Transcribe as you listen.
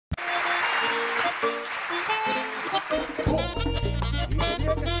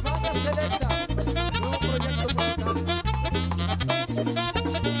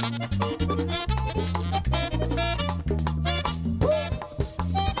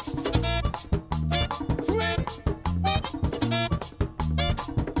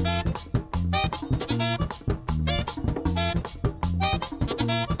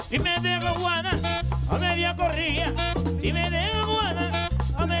Si me dejo Juana, a media corría. Si me dejo Juana,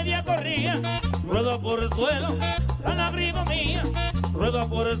 a media corría. Ruedo por el suelo, la lágrima mía. Ruedo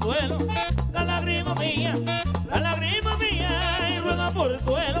por el suelo, la lágrima mía. La lágrima mía y rueda por el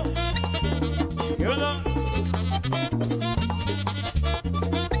suelo. Ruedo.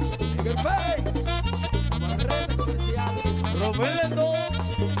 Romperle todo.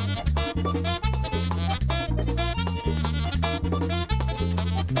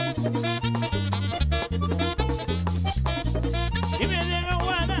 Si me deja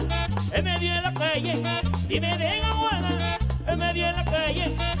Juana, en medio de la calle. Si me deja Juana, en medio de la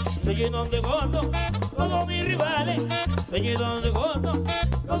calle. Se llenan de gozo todos mis rivales. Se llenan de gozo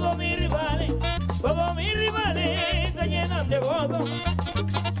todos mis rivales. Todos mis rivales se llenan de gozo.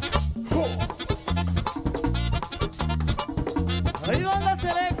 Ahí va la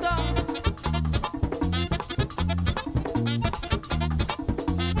Selecta.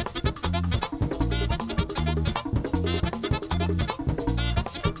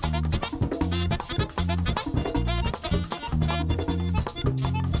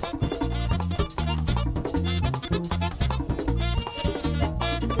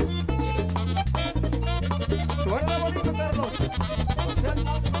 Suena bonito, Carlos.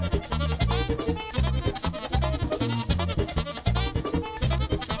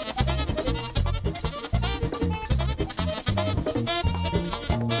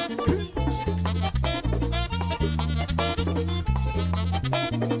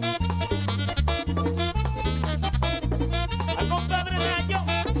 Al compadre Nacho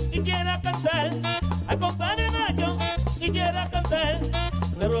quisiera cantar, al compadre Nacho quisiera cantar.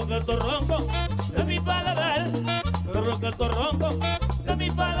 Me roca el torronco de mi paladar, me roca el torronco de mi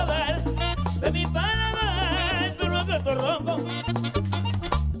paladar, de mi paladar, me roca el torronco.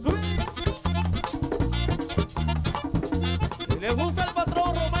 Si le gusta el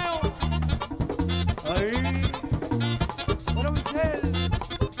patrón Romeo, ahí. Bueno, Michelle.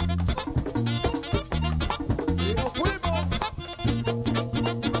 Y nos fuimos.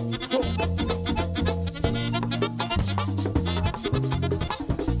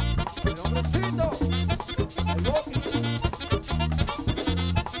 El hombrecito. El Boqui.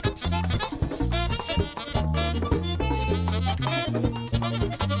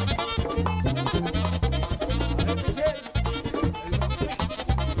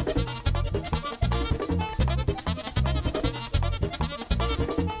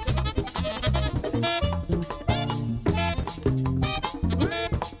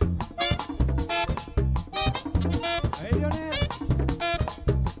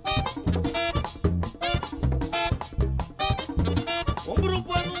 Un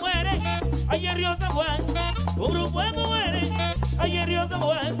grupo de mujeres, allá en Río San Juan. Un grupo de mujeres, allá en Río San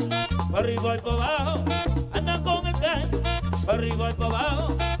Juan. Pa' arriba y pa' abajo, andan con el can. Pa' arriba y pa' abajo,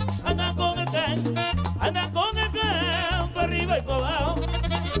 andan con el can. Andan con el can, pa' arriba y pa' abajo.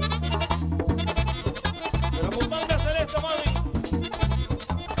 Pero con Banda Selecta, mami.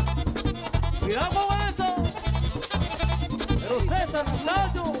 Cuidado con eso. Pero César,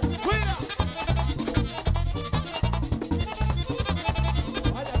 muchacho, cuida.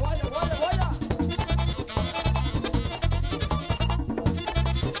 Vaya, vaya, vaya, vaya.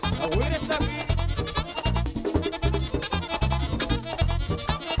 Javier está aquí.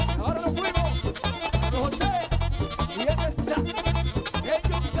 Ahora nos fuimos. A los José. Y este está.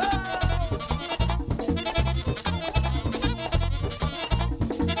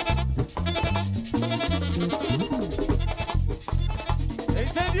 ¡Se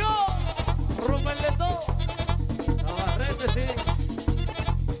incendió! ¡Romperle todo! Navarrete, sí.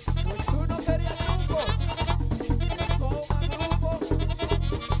 Pues tú no querías grupo. Toma grupo.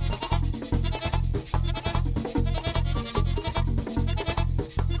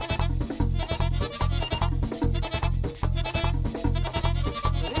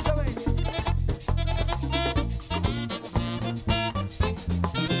 Elizabeth.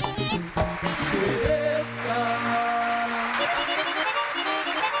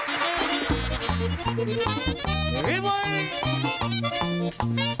 ¡Seguimos ahí!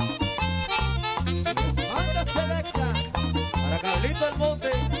 Banda Selecta. Para Carlito del Monte.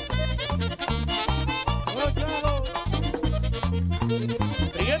 ¡Bueno, chavo!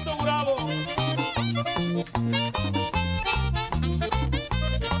 Prieto Bravo.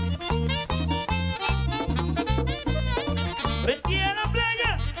 Frente a la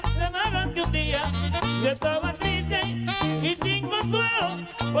playa, le magante un día. Yo estaba triste y sin consuelo,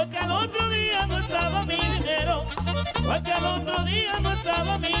 porque al otro día no estaba mi dinero. Porque al otro día no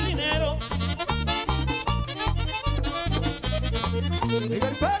estaba mi dinero.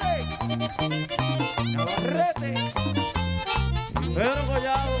 Miguel Pérez. Navarrete. Pedro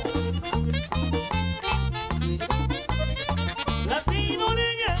Collado.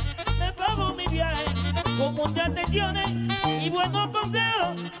 muchas atenciones y buenos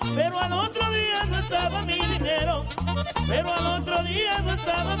consejos, pero al otro día no estaba mi dinero, pero al otro día no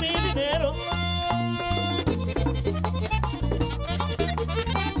estaba mi dinero.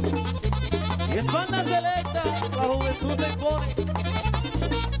 Y es Banda Selecta, la juventud se impone.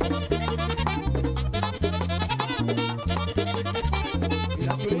 Y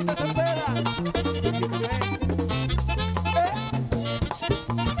la chulita se espera.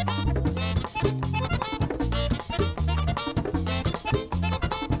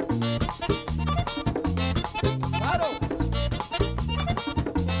 Claro.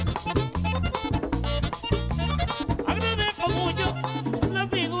 Agradezco mucho la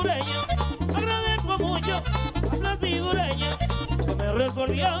figureña, agradezco mucho a la figureña que me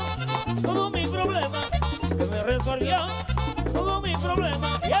resolvió todo mi problema, que me resolvió todo mi problema.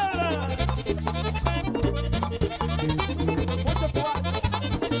 Y ahora Mucho cuarto.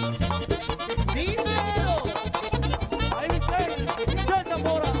 Dinero. Ahí viste. Ya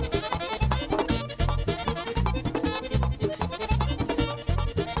enamora.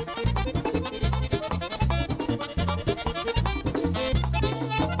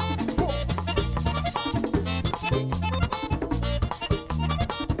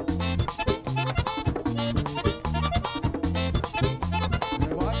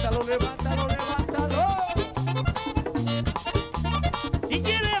 Levántalo, levántalo, levántalo. si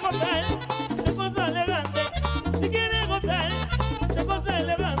quieres gozar de cosas elegantes, si quieres gozar de cosas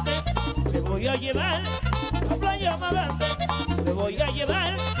elegantes, te voy a llevar a Playa Madante, te voy a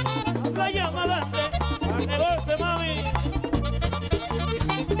llevar a Playa Madante, a que goce, mami.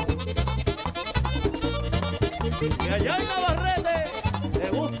 Y allá en Navarrete le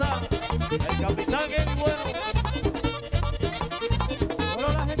gusta el capitán bien bueno. Bueno,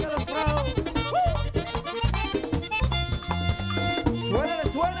 la gente de los prados. Suénale,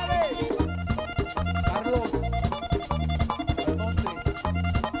 suénale. Carlos. Almonte.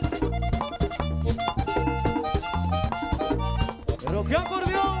 Pero qué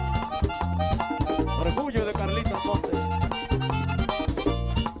acordeón. Refugio de Carlito Almonte.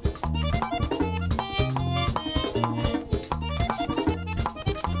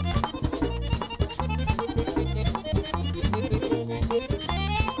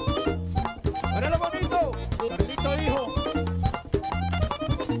 Míralo bonito, Carlito hijo.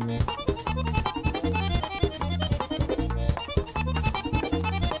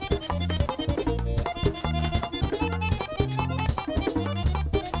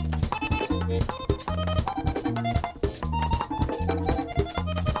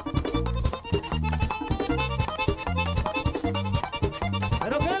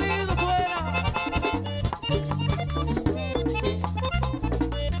 Pero qué lindo suena.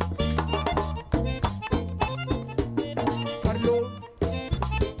 Carlos.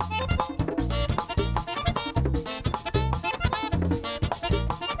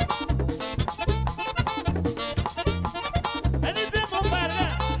 Me dice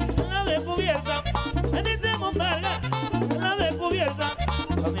Monbarga, la descubierta, me dice Monbarga, la descubierta,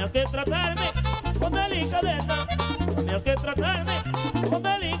 tenías que tratarme con delicadeza, tenías que tratarme con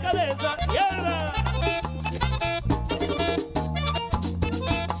delicadeza. Y ahora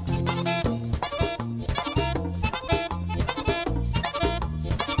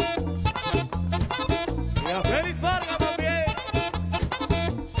Y a Félix Vargas también.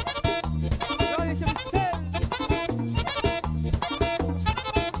 No, dice usted.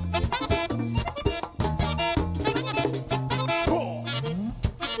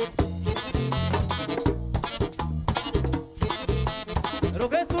 Pero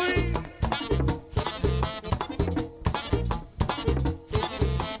qué soy.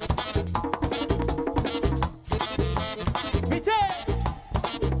 Miche.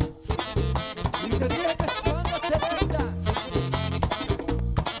 Y te dije que es Banda Selecta.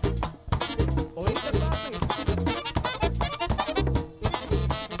 ¿Oíste, papi?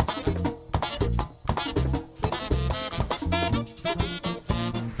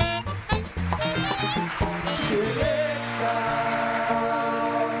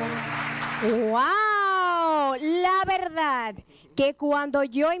 ¡Wow! La verdad que cuando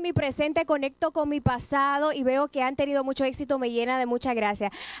yo en mi presente conecto con mi pasado y veo que han tenido mucho éxito, me llena de mucha gracia.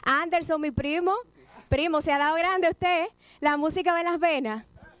 Anderson, mi primo, ¿se ha dado grande usted? La música va en las venas.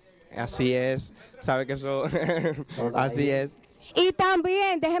 Así es, sabe que eso, así es. Y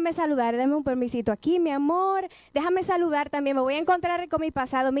también, déjeme saludar, déjeme un permisito aquí, mi amor. Déjame saludar también, me voy a encontrar con mi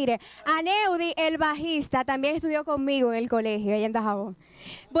pasado. Mire, a Neudi, el bajista, también estudió conmigo en el colegio, allá en Dajabón.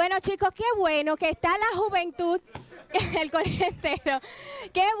 Bueno, chicos, qué bueno que está la juventud, el colegio entero.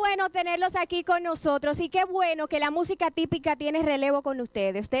 Qué bueno tenerlos aquí con nosotros y qué bueno que la música típica tiene relevo con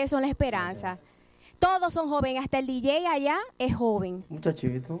ustedes. Ustedes son la esperanza. Todos son jóvenes, hasta el DJ allá es joven.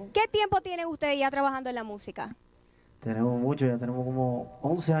 Muchachito. ¿Qué tiempo tienen ustedes ya trabajando en la música? Tenemos mucho, ya tenemos como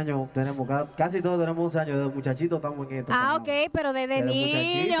 11 años, casi todos tenemos 11 años, desde muchachitos estamos en esto. Ah, ok, pero desde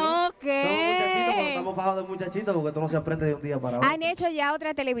niño, ok. Somos muchachitos, pero estamos bajados de muchachitos porque esto no se aprende de un día para otro. ¿Han hecho ya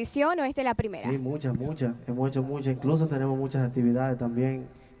otra televisión o esta es la primera? Sí, muchas. Hemos hecho muchas, incluso tenemos muchas actividades también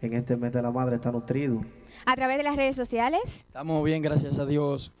en este mes de la madre, está nutrido. ¿A través de las redes sociales? Estamos bien, gracias a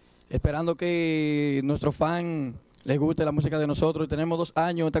Dios. Esperando que nuestros fans les guste la música de nosotros. Tenemos 2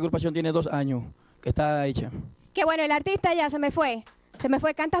 años, esta agrupación tiene 2 años que está hecha. Qué bueno, el artista ya se me fue,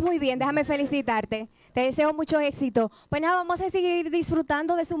 cantas muy bien, déjame felicitarte, te deseo mucho éxito. Pues nada, vamos a seguir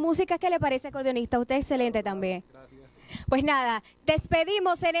disfrutando de su música. ¿Qué le parece, acordeonista? Usted es excelente también. Gracias. Pues nada,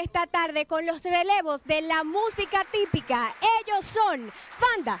 despedimos en esta tarde con los relevos de la música típica. Ellos son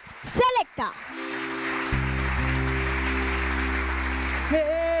Banda, Selecta.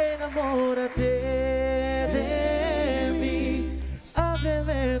 Enamórate de mí,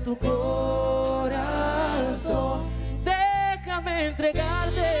 ábreme tu corazón, déjame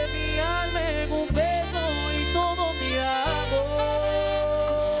entregarte mi alma en un beso y todo mi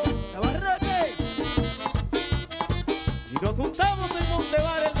amor. ¡Navarrete! Y nos juntamos en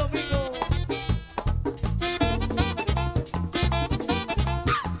Montebar el domingo.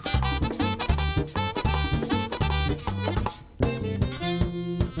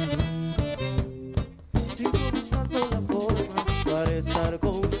 Estar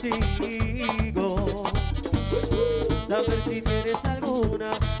contigo, saber si tienes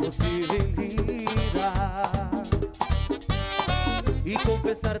alguna posibilidad y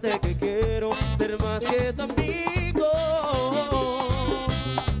confesarte que quiero ser más que tu amigo.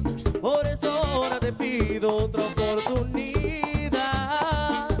 Por eso ahora te pido otra oportunidad.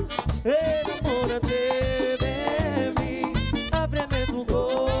 Enamórate de mí, ábreme tu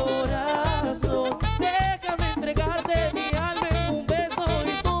corazón, déjame entregarte mi alma en un beso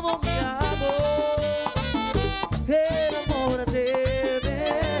y todo mi amor. Enamórate de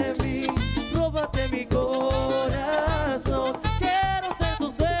mí, róbate mi corazón, quiero ser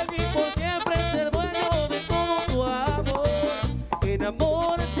tu ser y por siempre ser dueño de todo tu amor.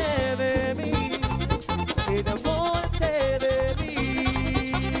 Enamórate de mí, enamórate de mí.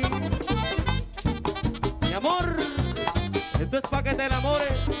 Mi amor, esto es pa' que te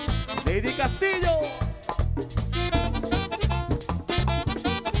enamores. Lady Castillo.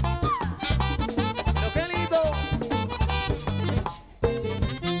 Pero qué lindo.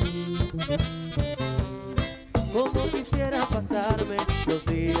 Como quisiera pasarme los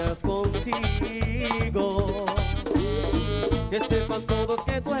días contigo, que sepan todos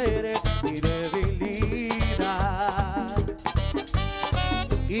que tú eres mi debilidad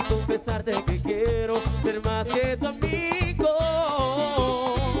y confesarte que quiero ser más que tu amigo.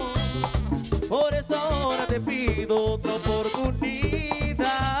 Por eso ahora te pido otra oportunidad.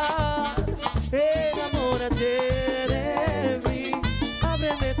 Enamórate de mí,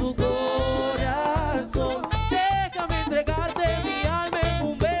 ábreme tu corazón, déjame entregarte mi alma en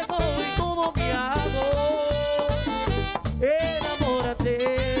un beso y todo mi amor. Enamórate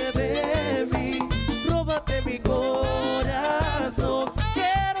de mí, róbate mi corazón,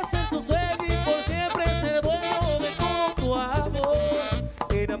 quiero ser tu sueño y por siempre ser dueño de todo tu amor.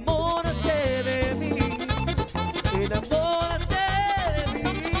 Enamórate de mí, enamórate de mí.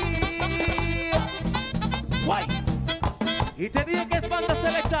 Guay. Y te dije que es Banda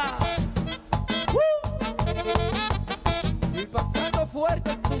Selecta. Impactando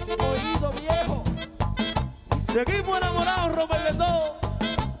fuerte en tus oídos, viejo. Y seguimos enamorados, Robert Lendó.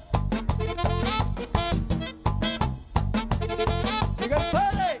 Miguel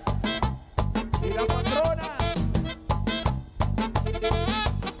Pérez y la patrona.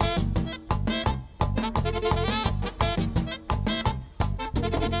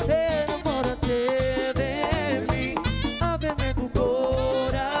 Enamórate de mí, ábreme tu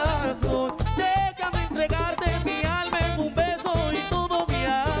corazón, déjame entregarte mi alma en un beso y todo mi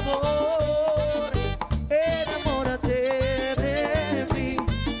amor. Enamórate de mí,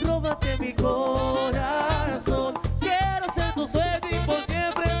 róbate mi corazón, quiero ser tu sueño y por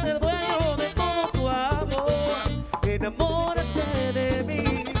siempre ser dueño de todo tu amor. Enamórate de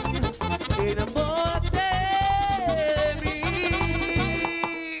mí, enamórate de mí.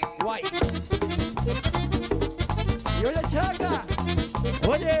 Guay. Y oye, Chaca.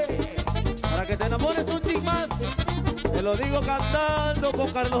 Oye, para que te enamores un chin más, te lo digo cantando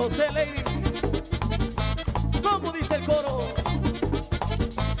con Carlos José Lady. ¿Cómo dice el coro?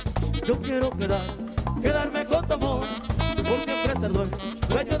 Yo quiero quedarme con tu amor, por siempre ser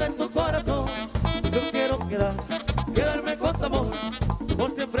dueño de tu corazón. Yo quiero quedarme con tu amor,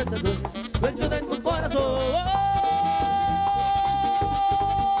 por siempre ser dueño de tu corazón.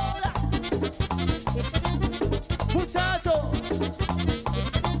 Muchachos.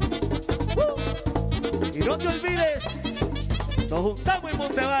 Y no te olvides, nos juntamos en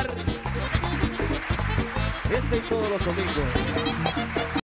Montebar. Este y todos los domingos.